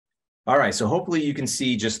All right, so hopefully you can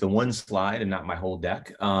see just the one slide and not my whole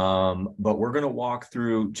deck, but we're going to walk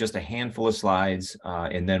through just a handful of slides,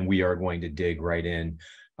 and then we are going to dig right in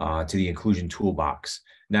to the Inclusion Toolbox.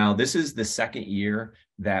 Now, this is the second year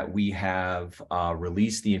that we have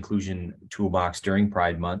released the Inclusion Toolbox during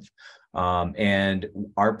Pride Month, and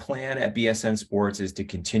our plan at BSN Sports is to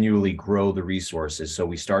continually grow the resources. So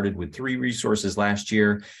we started with 3 resources last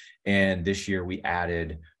year, and this year we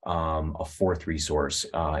added a 4th resource.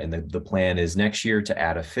 And the plan is next year to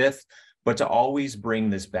add a 5th, but to always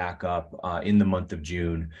bring this back up in the month of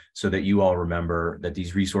June so that you all remember that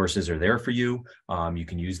these resources are there for you. You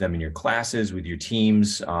can use them in your classes, with your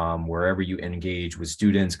teams, wherever you engage with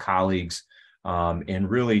students, colleagues, and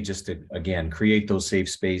really just to, again, create those safe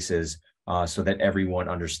spaces so that everyone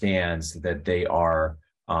understands that they are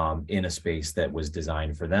in a space that was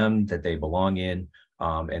designed for them, that they belong in,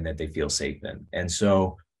 and that they feel safe in. And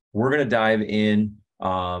so we're going to dive in.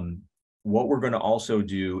 What we're going to also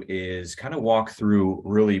do is kind of walk through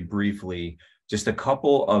really briefly just a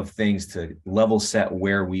couple of things to level set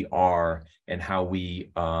where we are and how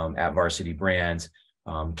we at Varsity Brands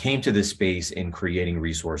came to this space in creating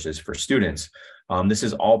resources for students. This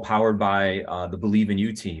is all powered by the Believe in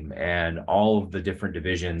You team and all of the different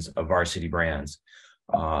divisions of Varsity Brands.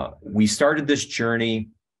 We started this journey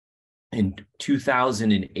in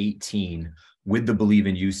 2018 with the Believe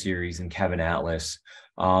in You series and Kevin Atlas.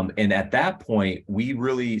 And at that point, we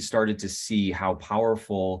really started to see how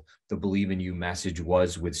powerful the Believe in You message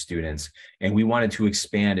was with students. And we wanted to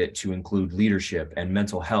expand it to include leadership and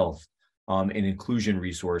mental health and inclusion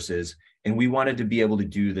resources. And we wanted to be able to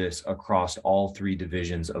do this across all 3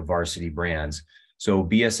 divisions of Varsity Brands. So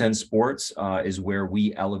BSN Sports is where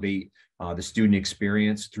we elevate the student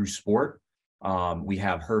experience through sport. We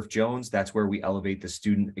have Herf Jones, that's where we elevate the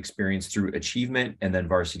student experience through achievement, and then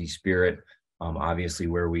Varsity Spirit, obviously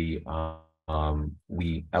where we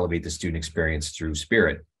elevate the student experience through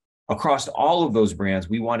spirit. Across all of those brands,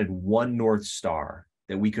 we wanted one North Star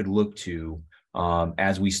that we could look to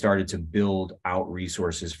as we started to build out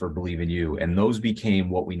resources for Believe in You, and those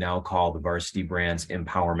became what we now call the Varsity Brands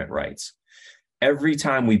Empowerment Rights. Every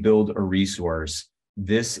time we build a resource,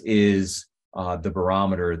 this is the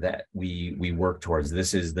barometer that we work towards.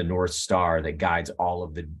 This is the North Star that guides all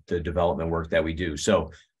of the development work that we do.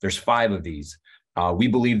 So there's 5 of these. We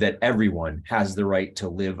believe that everyone has the right to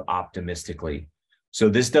live optimistically. So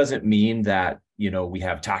this doesn't mean that, we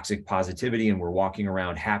have toxic positivity and we're walking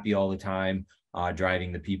around happy all the time,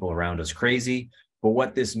 driving the people around us crazy. But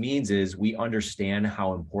what this means is we understand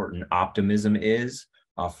how important optimism is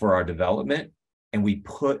for our development. And we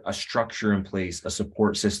put a structure in place, a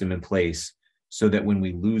support system in place, so that when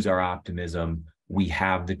we lose our optimism, we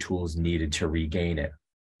have the tools needed to regain it.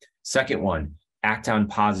 Second one, act on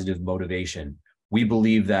positive motivation. We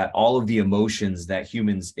believe that all of the emotions that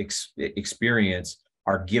humans experience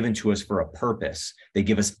are given to us for a purpose. They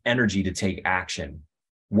give us energy to take action.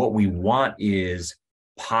 What we want is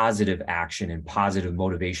positive action and positive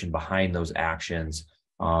motivation behind those actions.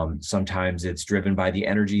 Sometimes it's driven by the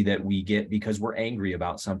energy that we get because we're angry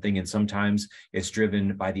about something, and sometimes it's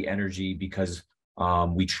driven by the energy because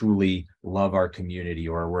we truly love our community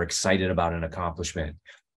or we're excited about an accomplishment.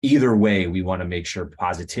 Either way, we want to make sure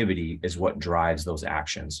positivity is what drives those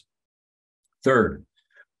actions. Third,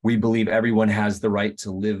 we believe everyone has the right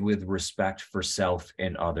to live with respect for self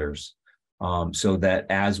and others, so that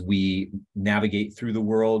as we navigate through the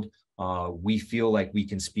world, we feel like we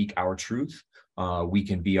can speak our truth. We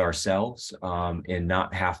can be ourselves and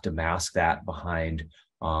not have to mask that behind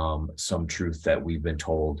some truth that we've been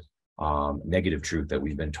told, negative truth that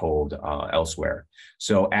we've been told elsewhere.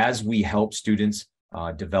 So as we help students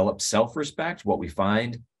develop self-respect, what we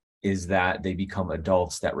find is that they become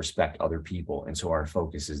adults that respect other people. And so our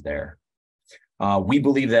focus is there. We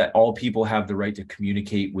believe that all people have the right to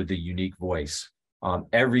communicate with a unique voice.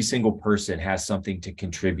 Every single person has something to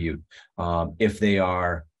contribute if they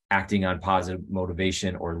are acting on positive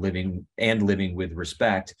motivation or living with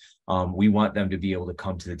respect. We want them to be able to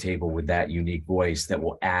come to the table with that unique voice that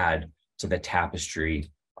will add to the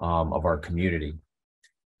tapestry of our community.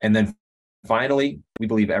 And then finally, we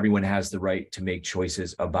believe everyone has the right to make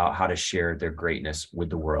choices about how to share their greatness with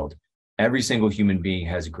the world. Every single human being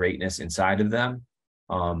has greatness inside of them.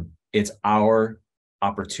 It's our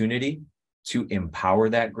opportunity to empower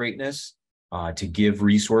that greatness, to give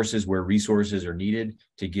resources where resources are needed,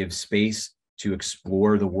 to give space to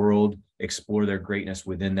explore the world, explore their greatness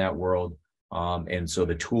within that world. And so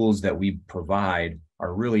the tools that we provide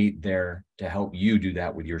are really there to help you do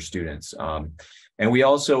that with your students. And we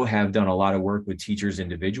also have done a lot of work with teachers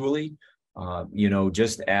individually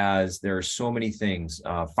Just as there are so many things,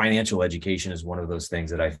 financial education is one of those things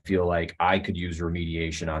that I feel like I could use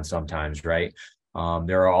remediation on sometimes, right?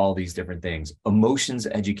 There are all these different things. Emotions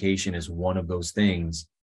education is one of those things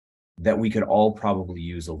that we could all probably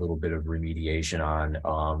use a little bit of remediation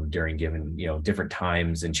on during given, different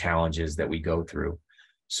times and challenges that we go through.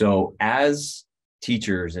 So as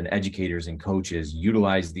teachers and educators and coaches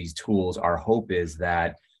utilize these tools, our hope is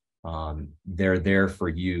that they're there for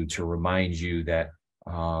you to remind you that,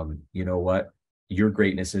 you know what, your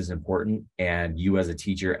greatness is important. And you as a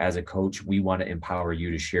teacher, as a coach, we want to empower you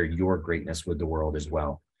to share your greatness with the world as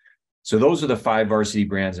well. So those are the 5 Varsity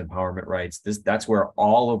Brands empowerment rights. That's where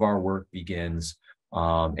all of our work begins,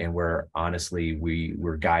 and where honestly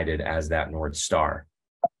we're guided as that North Star.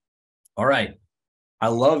 All right. I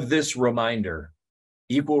love this reminder.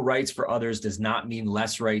 Equal rights for others does not mean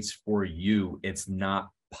less rights for you. It's not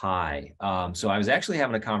pie. So I was actually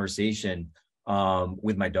having a conversation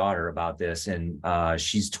with my daughter about this, and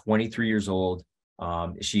she's 23 years old.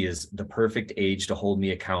 She is the perfect age to hold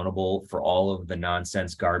me accountable for all of the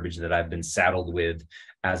nonsense garbage that I've been saddled with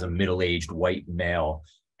as a middle-aged white male.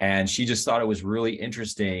 And she just thought it was really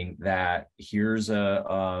interesting that here's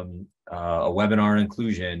a webinar on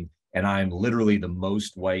inclusion, and I'm literally the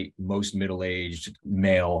most white, most middle-aged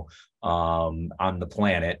male on the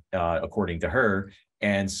planet, according to her.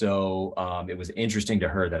 And so it was interesting to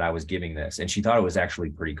her that I was giving this, and she thought it was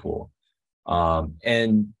actually pretty cool.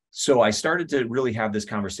 And so I started to really have this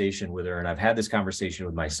conversation with her, and I've had this conversation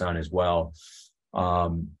with my son as well.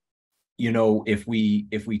 If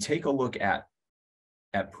we take a look at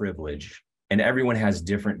privilege, and everyone has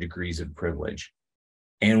different degrees of privilege,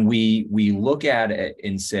 and we look at it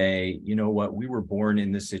and say, you know what, we were born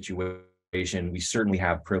in this situation. We certainly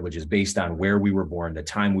have privileges based on where we were born, the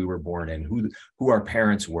time we were born in, who our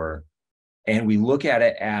parents were. And we look at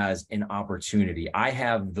it as an opportunity. I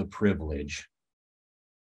have the privilege.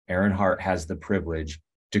 Aaron Hart has the privilege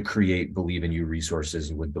to create Believe in You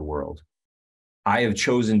resources with the world. I have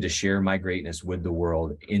chosen to share my greatness with the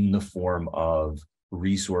world in the form of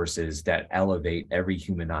resources that elevate every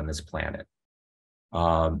human on this planet.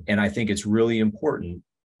 And I think it's really important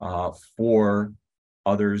for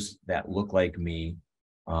others that look like me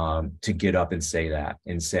to get up and say that,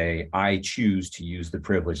 and say, I choose to use the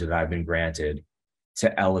privilege that I've been granted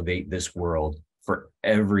to elevate this world for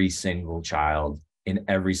every single child in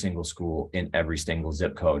every single school, in every single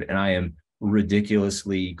zip code. And I am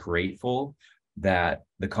ridiculously grateful that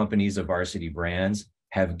the companies of Varsity Brands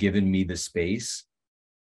have given me the space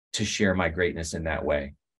to share my greatness in that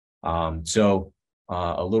way. So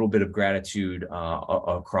a little bit of gratitude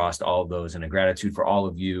across all of those, and a gratitude for all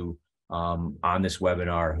of you on this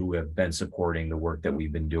webinar who have been supporting the work that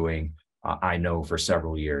we've been doing, I know, for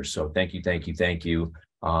several years. So thank you, thank you, thank you.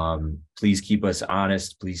 Please keep us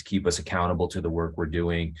honest. Please keep us accountable to the work we're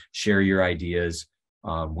doing. Share your ideas.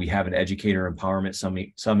 We have an Educator Empowerment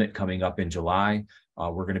Summit coming up in July.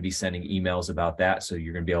 We're going to be sending emails about that, so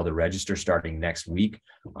you're going to be able to register starting next week.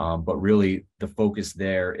 But really, the focus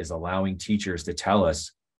there is allowing teachers to tell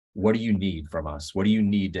us, what do you need from us? What do you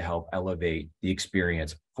need to help elevate the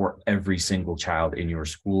experience for every single child in your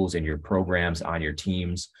schools, in your programs, on your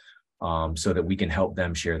teams, so that we can help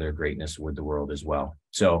them share their greatness with the world as well.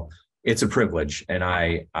 So it's a privilege, and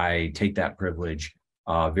I take that privilege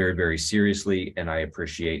very, very seriously, and I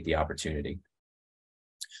appreciate the opportunity.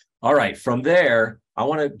 All right, from there, I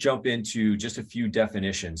want to jump into just a few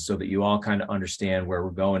definitions so that you all kind of understand where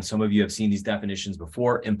we're going. Some of you have seen these definitions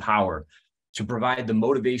before. Empower, to provide the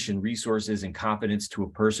motivation, resources, and confidence to a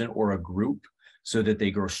person or a group so that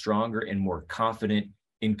they grow stronger and more confident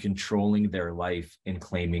in controlling their life and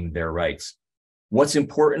claiming their rights. What's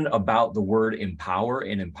important about the word empower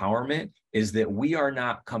and empowerment is that we are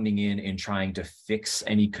not coming in and trying to fix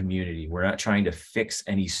any community. We're not trying to fix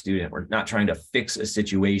any student. We're not trying to fix a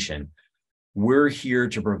situation. We're here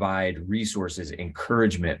to provide resources,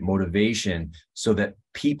 encouragement, motivation, so that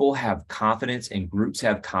people have confidence and groups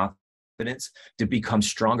have confidence to become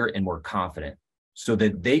stronger and more confident, so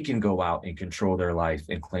that they can go out and control their life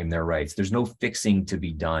and claim their rights. There's no fixing to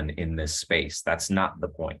be done in this space. That's not the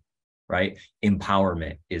point, right?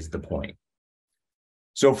 Empowerment is the point.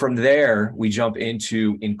 So from there, we jump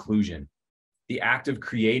into inclusion, the act of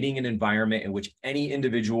creating an environment in which any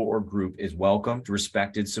individual or group is welcomed,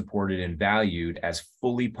 respected, supported, and valued as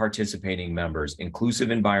fully participating members.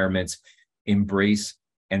 Inclusive environments embrace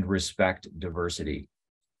and respect diversity.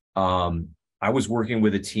 I was working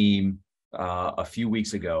with a team a few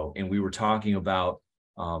weeks ago, and we were talking about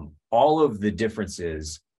all of the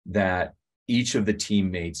differences that each of the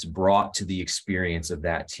teammates brought to the experience of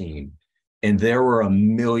that team. And there were a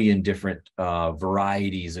million different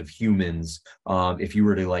varieties of humans. If you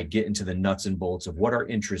were to like get into the nuts and bolts of what our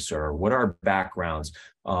interests are, what our backgrounds,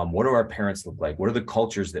 what do our parents look like, what are the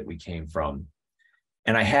cultures that we came from?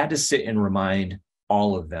 And I had to sit and remind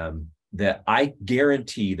all of them that I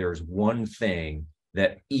guarantee there's one thing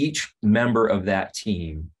that each member of that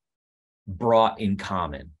team brought in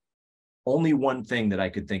common. Only one thing that I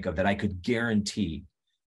could think of that I could guarantee,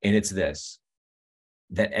 and it's this: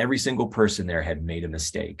 that every single person there had made a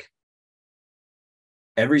mistake.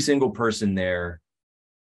 Every single person there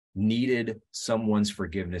needed someone's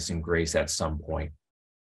forgiveness and grace at some point.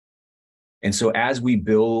 And so as we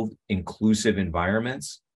build inclusive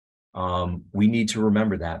environments, we need to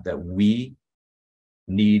remember that we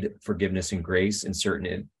need forgiveness and grace in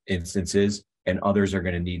certain instances, and others are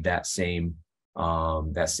going to need that same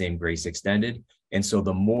grace extended. And so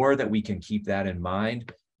the more that we can keep that in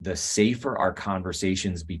mind, the safer our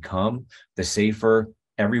conversations become, the safer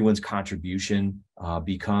everyone's contribution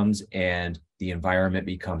becomes, and the environment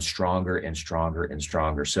becomes stronger and stronger and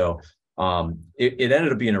stronger. So it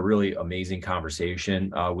ended up being a really amazing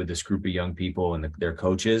conversation with this group of young people and their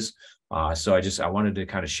coaches. So I wanted to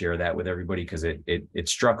kind of share that with everybody, because it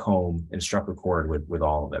struck home and struck a chord with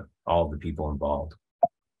all of the people involved.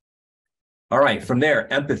 All right, from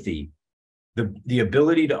there, empathy. The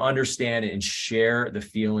ability to understand and share the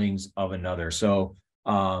feelings of another. So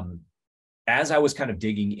as I was kind of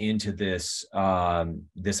digging into this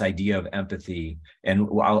idea of empathy, and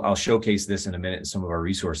I'll showcase this in a minute in some of our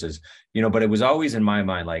resources, but it was always in my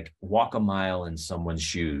mind, like, walk a mile in someone's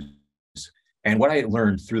shoes. And what I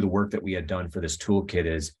learned through the work that we had done for this toolkit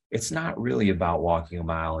is it's not really about walking a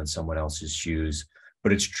mile in someone else's shoes,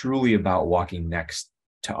 but it's truly about walking next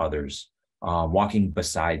to others. Walking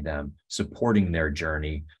beside them, supporting their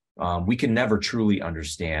journey. We can never truly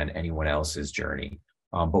understand anyone else's journey,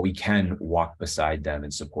 but we can walk beside them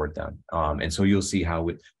and support them. And so you'll see how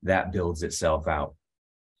that builds itself out.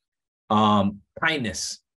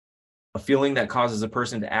 Kindness, a feeling that causes a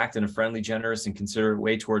person to act in a friendly, generous, and considerate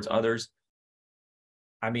way towards others.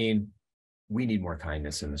 I mean, we need more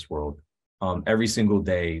kindness in this world. Every single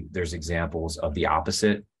day, there's examples of the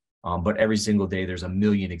opposite. But every single day, there's a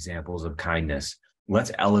million examples of kindness.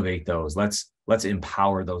 Let's elevate those. Let's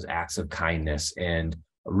empower those acts of kindness and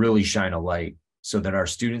really shine a light so that our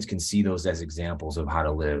students can see those as examples of how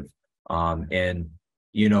to live. And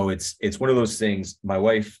it's one of those things. My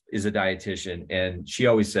wife is a dietitian, and she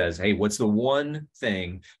always says, "Hey, what's the one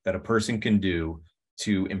thing that a person can do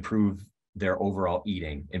to improve their overall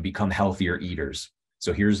eating and become healthier eaters?"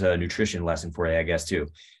 So here's a nutrition lesson for you, I guess, too.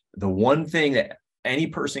 The one thing that any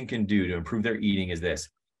person can do to improve their eating is this: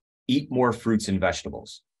 eat more fruits and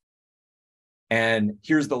vegetables. And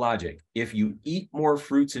here's the logic. If you eat more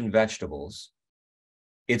fruits and vegetables,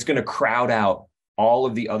 it's going to crowd out all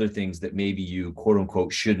of the other things that maybe you, quote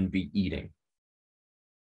unquote, shouldn't be eating.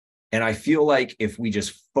 And I feel like if we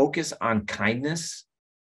just focus on kindness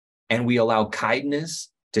and we allow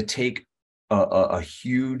kindness to take a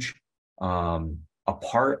huge a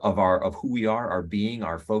part of who we are, our being,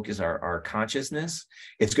 our focus, our consciousness,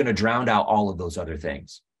 it's going to drown out all of those other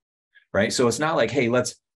things, right? So it's not like, hey,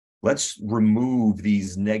 let's remove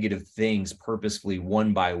these negative things purposefully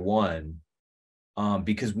one by one,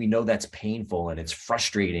 because we know that's painful and it's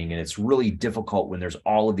frustrating and it's really difficult when there's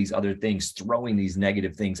all of these other things throwing these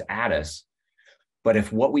negative things at us. But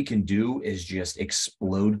if what we can do is just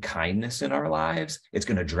explode kindness in our lives, it's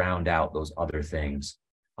going to drown out those other things.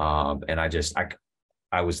 And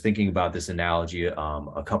I was thinking about this analogy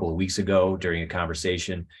a couple of weeks ago during a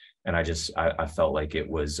conversation, and I felt like it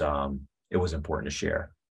was important to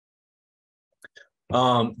share.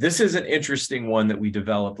 This is an interesting one that we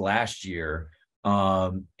developed last year,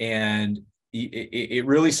 and it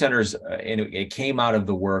really centers, and it came out of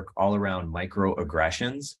the work all around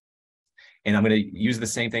microaggressions. And I'm going to use the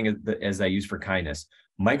same thing as I use for kindness.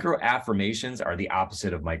 Microaffirmations are the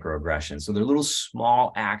opposite of microaggressions. So they're little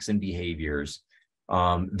small acts and behaviors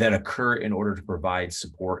that occur in order to provide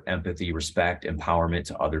support, empathy, respect, empowerment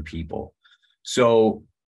to other people. So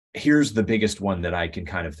here's the biggest one that I can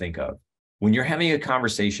kind of think of. When you're having a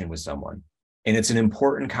conversation with someone, and it's an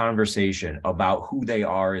important conversation about who they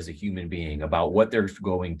are as a human being, about what they're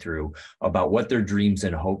going through, about what their dreams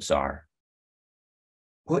and hopes are,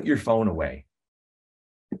 put your phone away.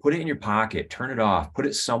 Put it in your pocket, turn it off, put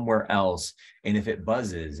it somewhere else. And if it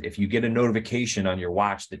buzzes, if you get a notification on your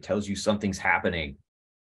watch that tells you something's happening,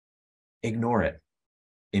 ignore it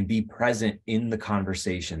and be present in the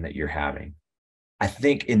conversation that you're having. I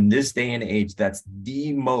think in this day and age, that's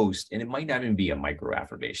the most, and it might not even be a micro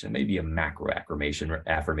affirmation, it may be a macro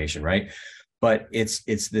affirmation, right? but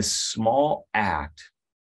it's this small act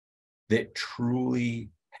that truly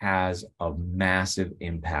has a massive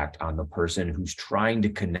impact on the person who's trying to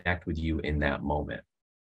connect with you in that moment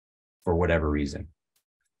for whatever reason.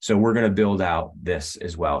 So we're going to build out this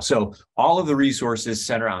as well. So all of the resources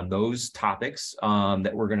center on those topics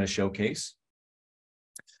that we're going to showcase.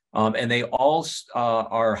 And they all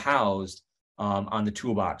are housed on the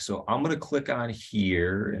toolbox. So I'm going to click on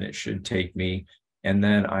here and it should take me. And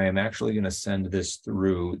then I am actually going to send this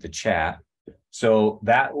through the chat. So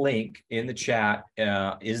that link in the chat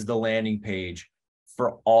is the landing page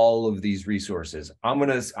for all of these resources. I'm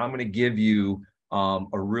gonna give you a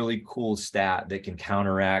really cool stat that can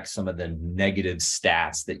counteract some of the negative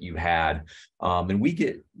stats that you had. And we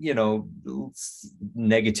get, you know,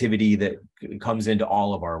 negativity that comes into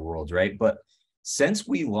all of our worlds, right? But since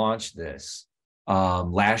we launched this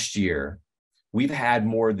last year, we've had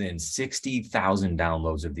more than 60,000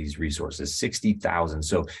 downloads of these resources, 60,000.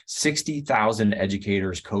 So 60,000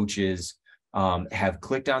 educators, coaches have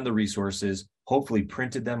clicked on the resources, hopefully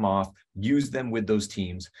printed them off, used them with those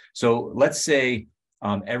teams. So let's say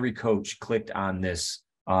every coach clicked on this,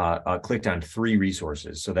 clicked on 3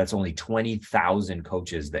 resources. So that's only 20,000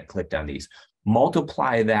 coaches that clicked on these.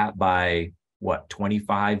 Multiply that by what,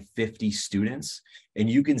 25, 50 students, and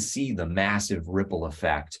you can see the massive ripple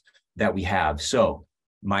effect that we have. So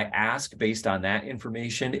my ask based on that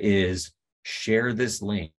information is share this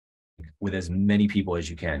link with as many people as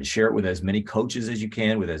you can. Share it with as many coaches as you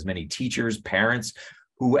can, with as many teachers, parents,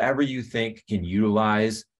 whoever you think can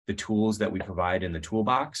utilize the tools that we provide in the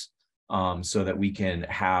toolbox, so that we can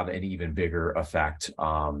have an even bigger effect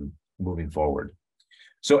moving forward.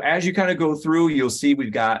 So as you kind of go through, you'll see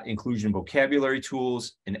we've got inclusion vocabulary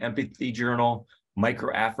tools, an empathy journal,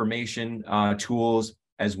 microaffirmation tools,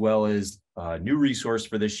 as well as a new resource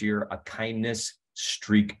for this year, a kindness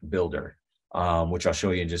streak builder, which I'll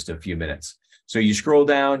show you in just a few minutes. So you scroll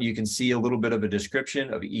down, you can see a little bit of a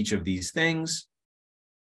description of each of these things.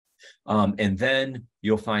 And then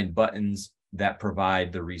you'll find buttons that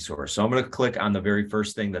provide the resource. So I'm going to click on the very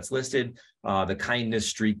first thing that's listed, the kindness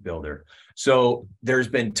streak builder. So there's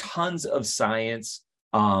been tons of science,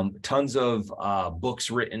 tons of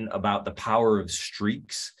books written about the power of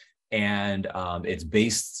streaks. And it's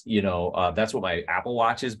based, you know, that's what my Apple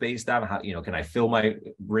Watch is based on. How, you know, can I fill my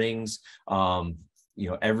rings, you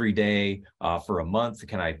know, every day for a month?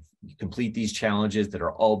 Can I complete these challenges that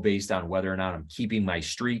are all based on whether or not I'm keeping my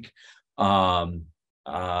streak?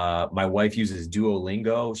 My wife uses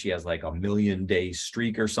Duolingo. She has like a 1,000,000-day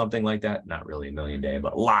streak or something like that. Not really a 1,000,000-day,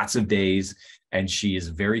 but lots of days. And she is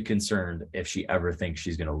very concerned if she ever thinks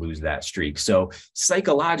she's going to lose that streak. So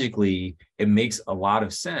psychologically, it makes a lot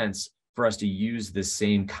of sense for us to use the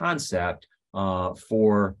same concept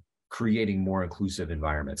for creating more inclusive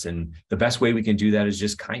environments. And the best way we can do that is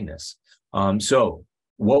just kindness. So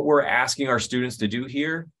what we're asking our students to do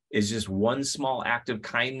here is just one small act of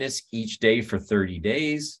kindness each day for 30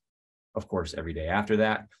 days. Of course, every day after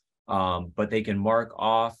that. But they can mark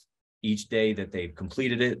off each day that they've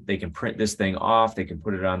completed it. They can print this thing off. They can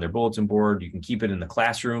put it on their bulletin board. You can keep it in the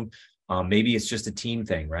classroom. Maybe it's just a team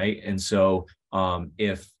thing, right? And so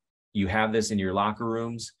if you have this in your locker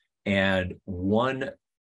rooms and one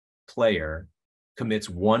player commits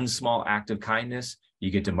one small act of kindness,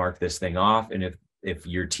 you get to mark this thing off. And if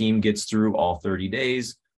your team gets through all 30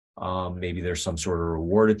 days, maybe there's some sort of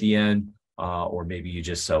reward at the end, or maybe you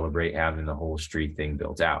just celebrate having the whole streak thing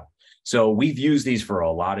built out. So we've used these for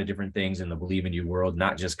a lot of different things in the Believe in You world,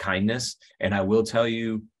 not just kindness. And I will tell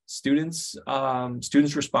you, students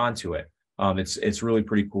respond to it. It's really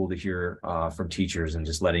pretty cool to hear from teachers and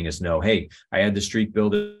just letting us know, hey, I had the streak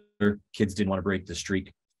builder, kids didn't want to break the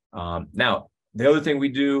streak. Now, the other thing we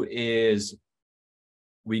do is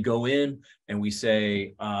we go in and we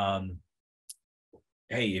say,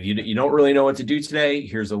 hey, if you don't really know what to do today,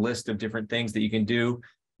 here's a list of different things that you can do.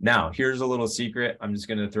 Now, here's a little secret. I'm just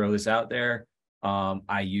going to throw this out there.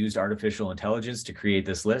 I used artificial intelligence to create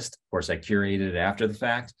this list. Of course, I curated it after the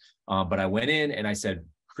fact, but I went in and I said,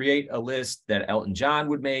 create a list that Elton John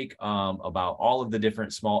would make about all of the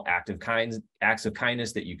different small acts of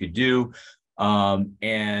kindness that you could do.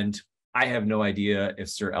 And I have no idea if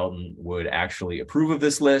Sir Elton would actually approve of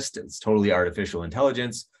this list. It's totally artificial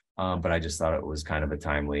intelligence, but I just thought it was kind of a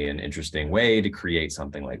timely and interesting way to create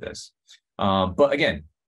something like this. But again,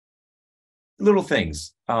 little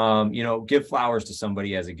things, you know, give flowers to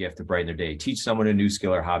somebody as a gift to brighten their day, teach someone a new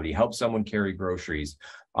skill or hobby, help someone carry groceries,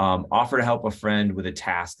 offer to help a friend with a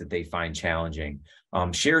task that they find challenging,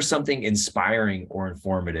 share something inspiring or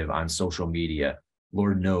informative on social media.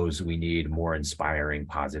 Lord knows we need more inspiring,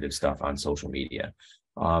 positive stuff on social media.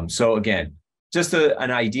 So again, just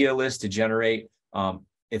an idea list to generate.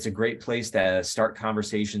 It's a great place to start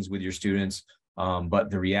conversations with your students. But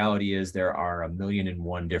the reality is there are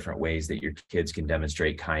 1,000,001 different ways that your kids can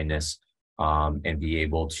demonstrate kindness and be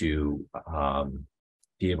able to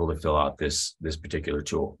fill out this particular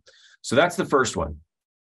tool. So that's the first one,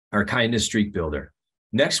 our kindness streak builder.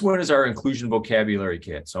 Next one is our inclusion vocabulary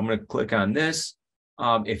kit. So I'm going to click on this.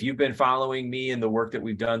 If you've been following me and the work that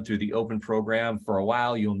we've done through the open program for a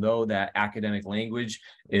while, you'll know that academic language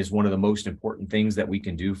is one of the most important things that we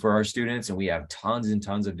can do for our students. And we have tons and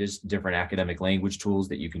tons of different academic language tools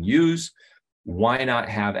that you can use. Why not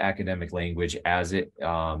have academic language as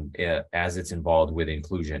it's involved with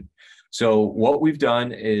inclusion? So what we've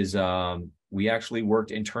done is we actually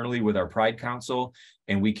worked internally with our Pride Council,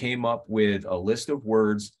 and we came up with a list of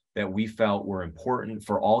words that we felt were important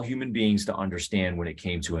for all human beings to understand when it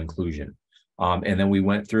came to inclusion. And then we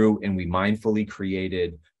went through and we mindfully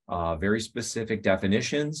created very specific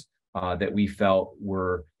definitions that we felt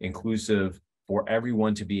were inclusive for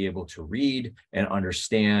everyone to be able to read and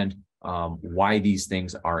understand why these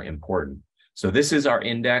things are important. So this is our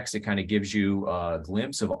index. It kind of gives you a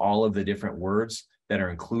glimpse of all of the different words that are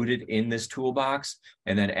included in this toolbox.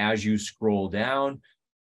 And then as you scroll down,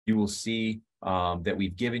 you will see that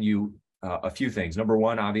we've given you a few things. Number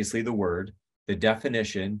one, obviously the word, the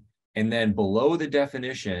definition, and then below the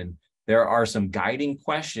definition, there are some guiding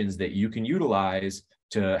questions that you can utilize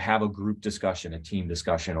to have a group discussion, a team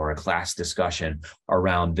discussion, or a class discussion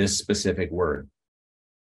around this specific word.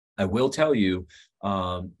 I will tell you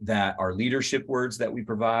that our leadership words that we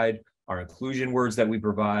provide, our inclusion words that we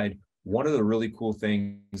provide, one of the really cool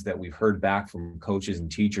things that we've heard back from coaches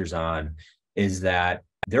and teachers on is that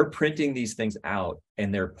they're printing these things out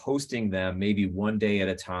and they're posting them maybe one day at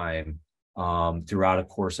a time throughout a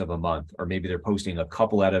course of a month, or maybe they're posting a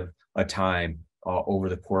couple at a time over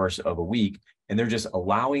the course of a week. And they're just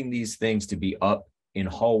allowing these things to be up in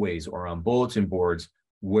hallways or on bulletin boards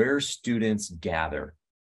where students gather.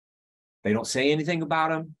 They don't say anything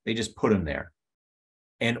about them. They just put them there.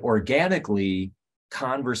 And organically,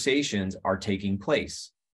 conversations are taking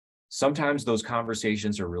place. Sometimes those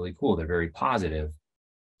conversations are really cool. They're very positive.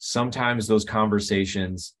 Sometimes those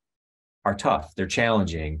conversations are tough. They're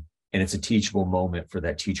challenging. And it's a teachable moment for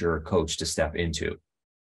that teacher or coach to step into.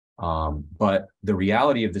 But the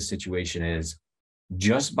reality of the situation is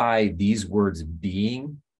just by these words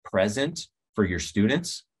being present for your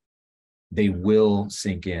students, they will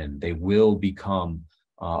sink in. They will become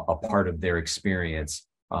a part of their experience,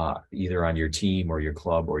 either on your team or your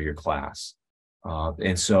club or your class.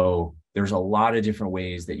 And so there's a lot of different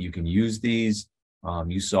ways that you can use these.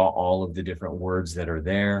 You saw all of the different words that are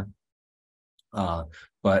there.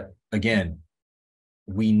 But again,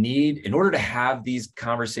 we need, in order to have these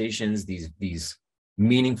conversations, these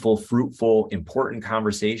meaningful, fruitful, important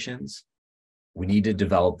conversations, we need to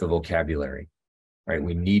develop the vocabulary, right?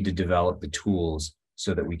 We need to develop the tools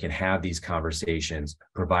so that we can have these conversations,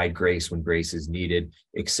 provide grace when grace is needed,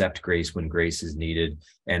 accept grace when grace is needed,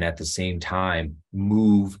 and at the same time,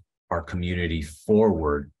 move our community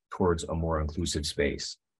forward towards a more inclusive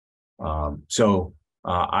space.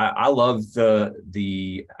 I love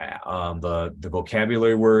the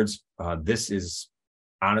vocabulary words. This is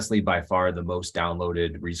honestly by far the most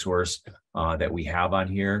downloaded resource that we have on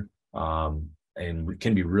here, and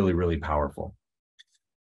can be really, really powerful.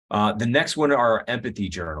 The next one are empathy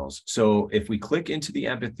journals. So if we click into the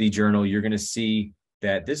empathy journal, you're going to see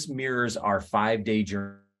that this mirrors our 5-day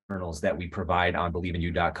journals that we provide on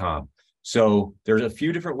believeinu.com. So there's a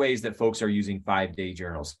few different ways that folks are using 5-day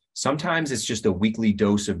journals. Sometimes it's just a weekly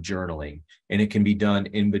dose of journaling, and it can be done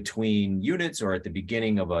in between units or at the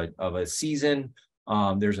beginning of a season.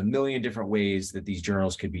 There's a million different ways that these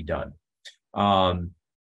journals could be done.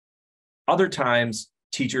 Other times,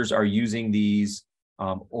 teachers are using these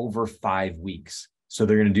over 5 weeks. So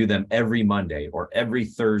they're going to do them every Monday or every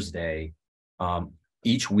Thursday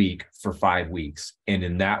each week for 5 weeks. And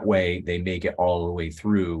in that way, they make it all the way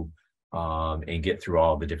through and get through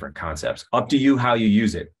all the different concepts. Up to you how you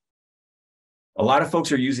use it. A lot of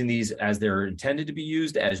folks are using these as they're intended to be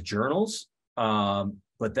used as journals.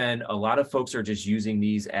 But then a lot of folks are just using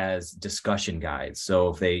these as discussion guides. So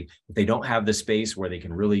if they don't have the space where they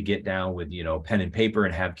can really get down with, pen and paper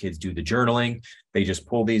and have kids do the journaling, they just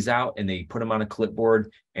pull these out and they put them on a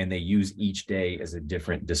clipboard and they use each day as a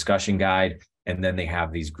different discussion guide. And then they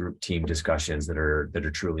have these group team discussions that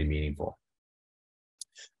are truly meaningful.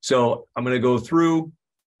 So I'm going to go through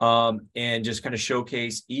and just kind of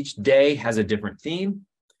showcase each day has a different theme.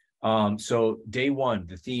 So day one,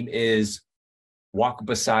 the theme is walk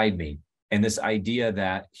beside me. And this idea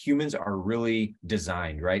that humans are really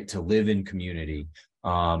designed, right, to live in community.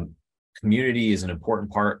 Community is an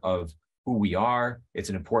important part of who we are. It's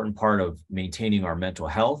an important part of maintaining our mental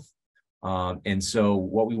health. And so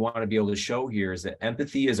what we want to be able to show here is that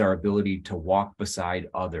empathy is our ability to walk beside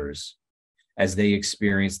others as they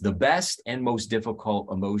experience the best and most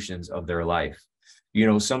difficult emotions of their life. You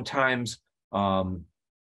know, sometimes in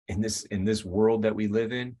this world that we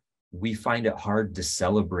live in, we find it hard to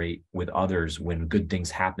celebrate with others when good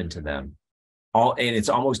things happen to them. And it's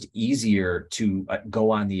almost easier to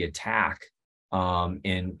go on the attack,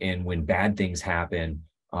 and when bad things happen,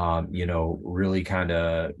 you know, really kind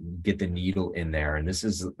of get the needle in there. And this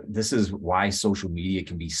is why social media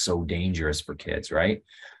can be so dangerous for kids, right?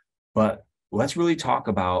 But let's really talk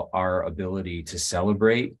about our ability to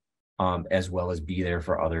celebrate, as well as be there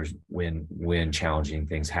for others when challenging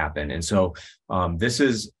things happen. And so this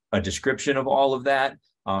is a description of all of that.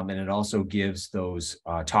 And it also gives those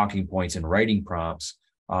talking points and writing prompts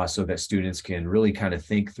so that students can really kind of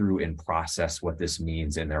think through and process what this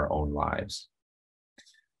means in their own lives.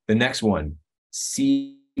 The next one,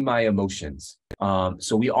 see my emotions.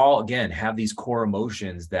 So we all, again, have these core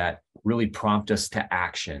emotions that really prompt us to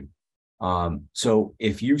action. So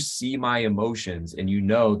if you see my emotions and you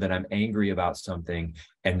know that I'm angry about something,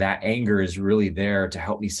 and that anger is really there to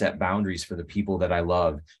help me set boundaries for the people that I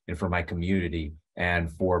love and for my community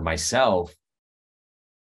and for myself,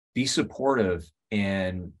 be supportive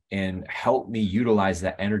and help me utilize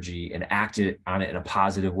that energy and act on it in a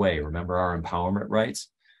positive way. Remember our empowerment rights?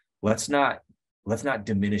 Let's not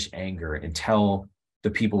diminish anger and tell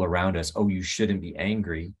the people around us, oh, you shouldn't be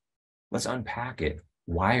angry. Let's unpack it.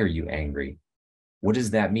 Why are you angry? What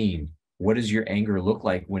does that mean? What does your anger look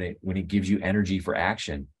like when it gives you energy for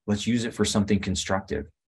action? Let's use it for something constructive.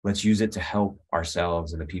 Let's use it to help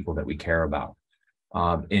ourselves and the people that we care about.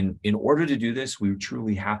 In order to do this, we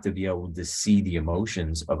truly have to be able to see the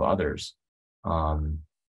emotions of others, and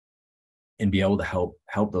be able to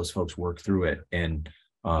help those folks work through it and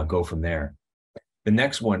go from there. The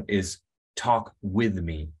next one is talk with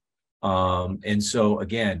me. And so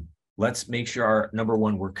again, let's make sure number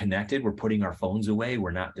one, we're connected. We're putting our phones away.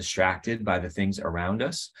 We're not distracted by the things around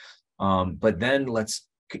us. But then let's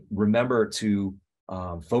remember to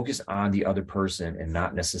focus on the other person and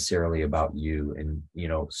not necessarily about you. And, you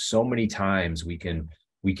know, so many times we can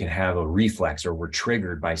have a reflex, or we're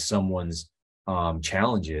triggered by someone's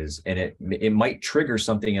challenges, and it might trigger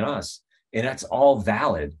something in us, and that's all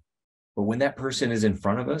valid. But when that person is in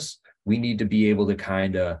front of us, we need to be able to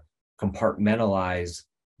kind of compartmentalize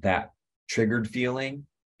that triggered feeling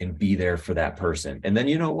and be there for that person. And then,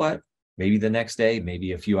 you know what, maybe the next day,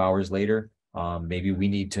 maybe a few hours later, maybe we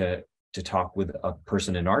need to talk with a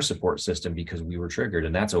person in our support system because we were triggered,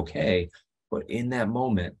 and that's okay. But in that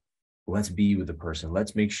moment, let's be with the person.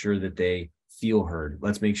 Let's make sure that they feel heard.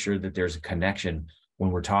 Let's make sure that there's a connection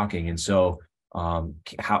when we're talking. And so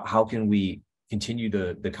how can we continue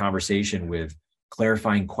the conversation with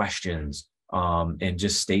clarifying questions, and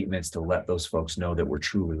just statements to let those folks know that we're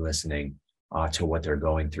truly listening to what they're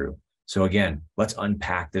going through. So again, let's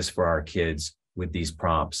unpack this for our kids with these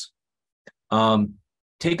prompts.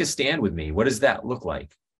 Take a stand with me. What does that look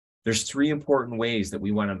like? There's 3 important ways that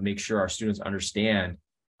we want to make sure our students understand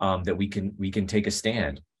that we can take a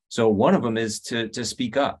stand. So one of them is to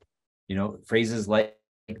speak up. You know, phrases like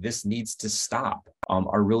 "this needs to stop"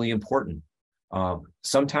 are really important.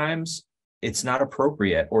 Sometimes it's not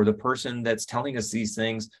appropriate, or the person that's telling us these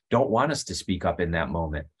things don't want us to speak up in that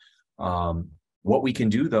moment. What we can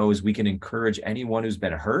do, though, is we can encourage anyone who's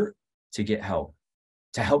been hurt to get help,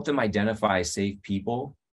 to help them identify safe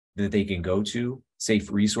people that they can go to,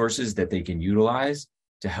 safe resources that they can utilize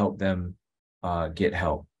to help them get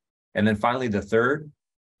help. And then finally, the third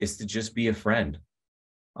is to just be a friend,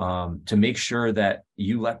 to make sure that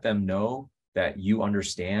you let them know that you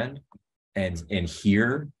understand and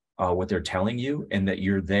hear what they're telling you, and that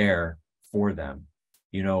you're there for them.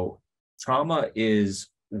 You know, trauma is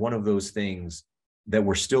one of those things that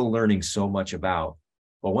we're still learning so much about.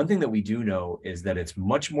 But one thing that we do know is that it's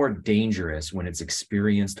much more dangerous when it's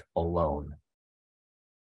experienced alone,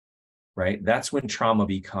 right? That's when trauma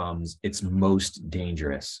becomes its most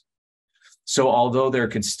dangerous. So although there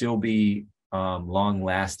could still be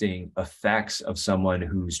long-lasting effects of someone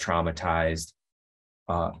who's traumatized,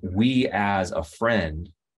 we as a friend,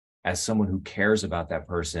 as someone who cares about that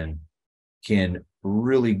person, can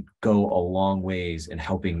really go a long ways in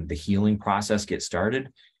helping the healing process get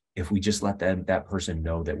started if we just let that person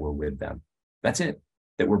know that we're with them. That's it,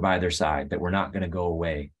 that we're by their side, that we're not going to go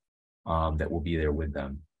away, that we'll be there with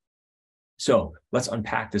them. So let's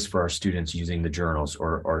unpack this for our students using the journals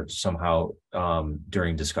or somehow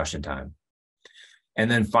during discussion time. And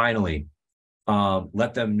then finally,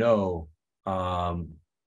 let them know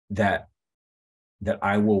that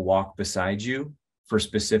I will walk beside you for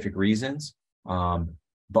specific reasons.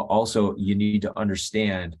 But also you need to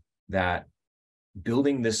understand that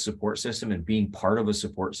building this support system and being part of a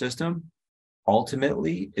support system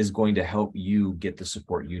ultimately is going to help you get the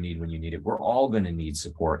support you need when you need it. We're all going to need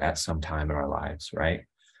support at some time in our lives, right?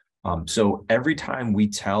 So every time we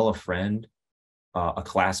tell a friend, a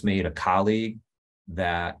classmate, a colleague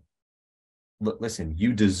that, listen,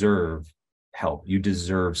 you deserve help, you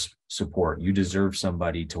deserve support, you deserve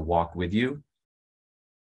somebody to walk with you.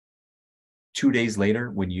 2 days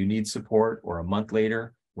later, when you need support, or a month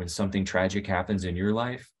later, when something tragic happens in your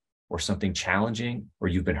life, or something challenging, or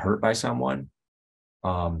you've been hurt by someone,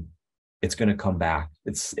 it's going to come back.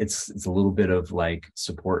 It's a little bit of like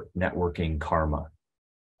support networking karma.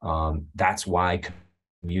 That's why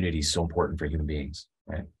community is so important for human beings,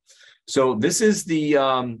 right? So this is the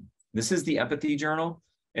empathy journal.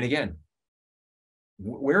 And again,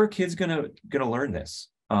 where are kids gonna learn this?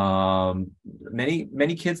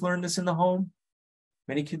 Many kids learn this in the home.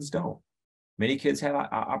 Many kids don't. Many kids have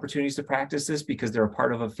opportunities to practice this because they're a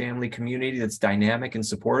part of a family community that's dynamic and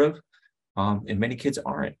supportive, and many kids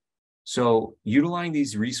aren't. So utilizing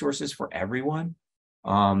these resources for everyone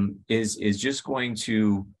is just going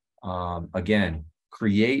to, again,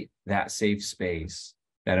 create that safe space,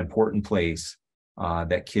 that important place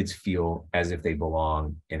that kids feel as if they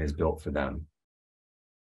belong and is built for them.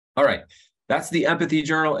 All right. That's the empathy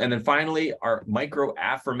journal. And then finally, our micro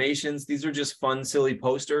affirmations. These are just fun, silly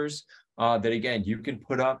posters that, again, you can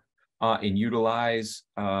put up and utilize,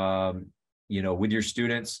 with your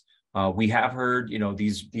students. We have heard,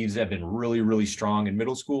 these have been really, really strong in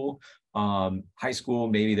middle school. High school,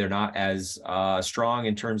 maybe they're not as strong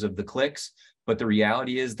in terms of the clicks, but the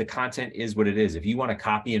reality is the content is what it is. If you want to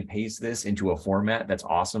copy and paste this into a format that's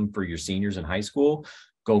awesome for your seniors in high school,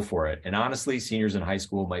 go for it. And honestly, seniors in high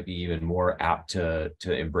school might be even more apt to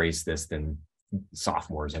embrace this than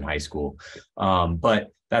sophomores in high school.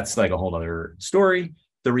 But that's like a whole other story.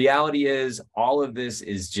 The reality is all of this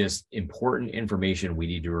is just important information we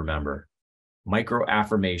need to remember. Micro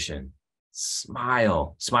affirmation,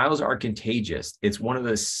 smile. Smiles are contagious. It's one of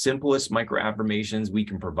the simplest micro affirmations we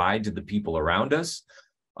can provide to the people around us.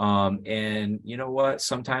 And you know what?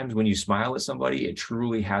 Sometimes when you smile at somebody, it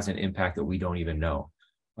truly has an impact that we don't even know.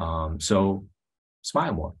 So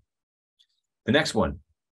smile more. The next one,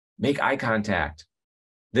 make eye contact.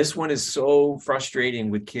 This one is so frustrating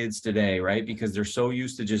with kids today, right? Because they're so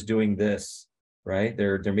used to just doing this, right?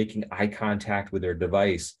 They're making eye contact with their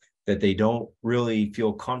device that they don't really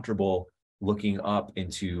feel comfortable looking up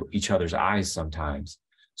into each other's eyes sometimes.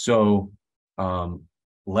 So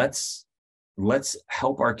let's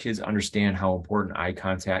help our kids understand how important eye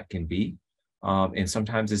contact can be. And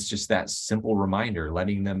sometimes it's just that simple reminder,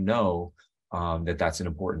 letting them know that that's an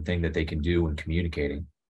important thing that they can do when communicating.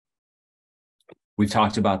 We've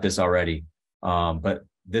talked about this already, but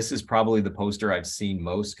this is probably the poster I've seen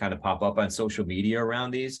most kind of pop up on social media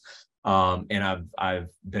around these. And I've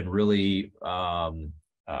been really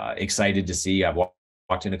excited to see. I've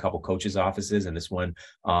walked in a couple coaches' offices, and this one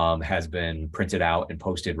has been printed out and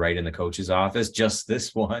posted right in the coach's office. Just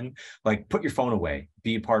this one, like, put your phone away,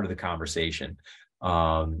 be a part of the conversation.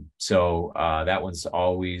 So that one's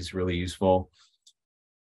always really useful.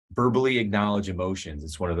 Verbally acknowledge emotions.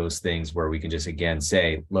 It's one of those things where we can just, again,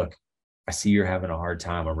 say, look, I see you're having a hard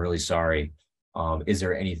time. I'm really sorry. Is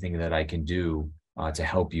there anything that I can do to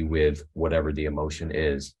help you with whatever the emotion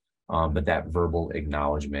is? But that verbal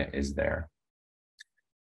acknowledgement is there.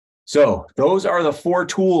 So those are the 4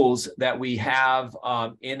 tools that we have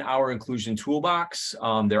in our Inclusion Toolbox.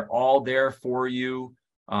 They're all there for you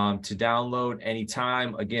to download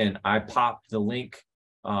anytime. Again, I popped the link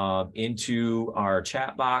into our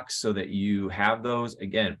chat box so that you have those.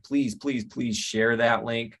 Again, please share that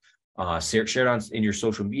link. Share it in your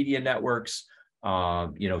social media networks.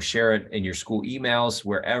 Share it in your school emails,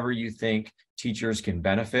 wherever you think teachers can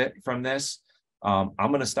benefit from this. I'm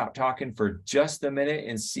going to stop talking for just a minute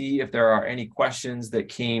and see if there are any questions that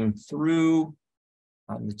came through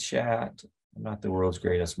on the chat. I'm not the world's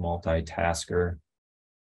greatest multitasker.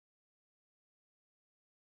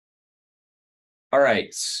 All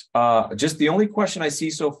right. Just the only question I see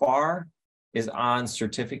so far is on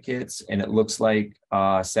certificates, and it looks like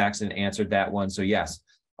Saxon answered that one. So yes,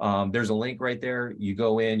 there's a link right there. You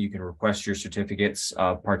go in, you can request your certificates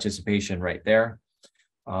of participation right there.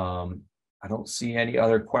 I don't see any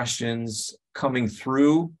other questions coming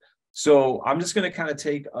through. So I'm just going to kind of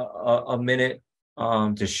take a minute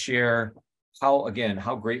to share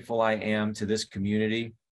how grateful I am to this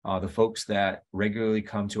community, the folks that regularly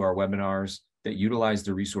come to our webinars, that utilize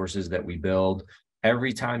the resources that we build.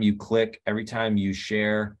 Every time you click, every time you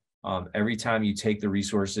share, every time you take the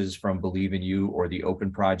resources from Believe in You or the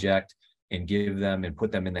Open Project and give them and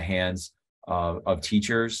put them in the hands of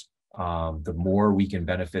teachers, the more we can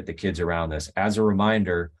benefit the kids around us. As a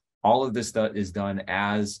reminder, all of this is done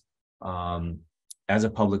as a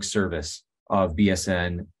public service of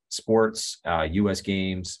BSN Sports, US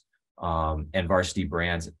Games, and Varsity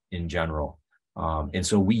Brands in general. And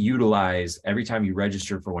so we utilize, every time you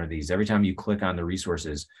register for one of these, every time you click on the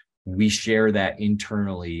resources, we share that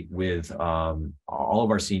internally with all of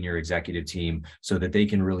our senior executive team so that they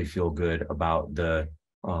can really feel good about the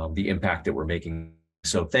impact that we're making.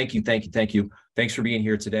 So thank you. Thanks for being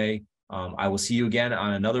here today. I will see you again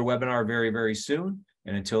on another webinar very, very soon.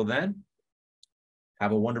 And until then,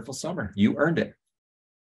 have a wonderful summer. You earned it.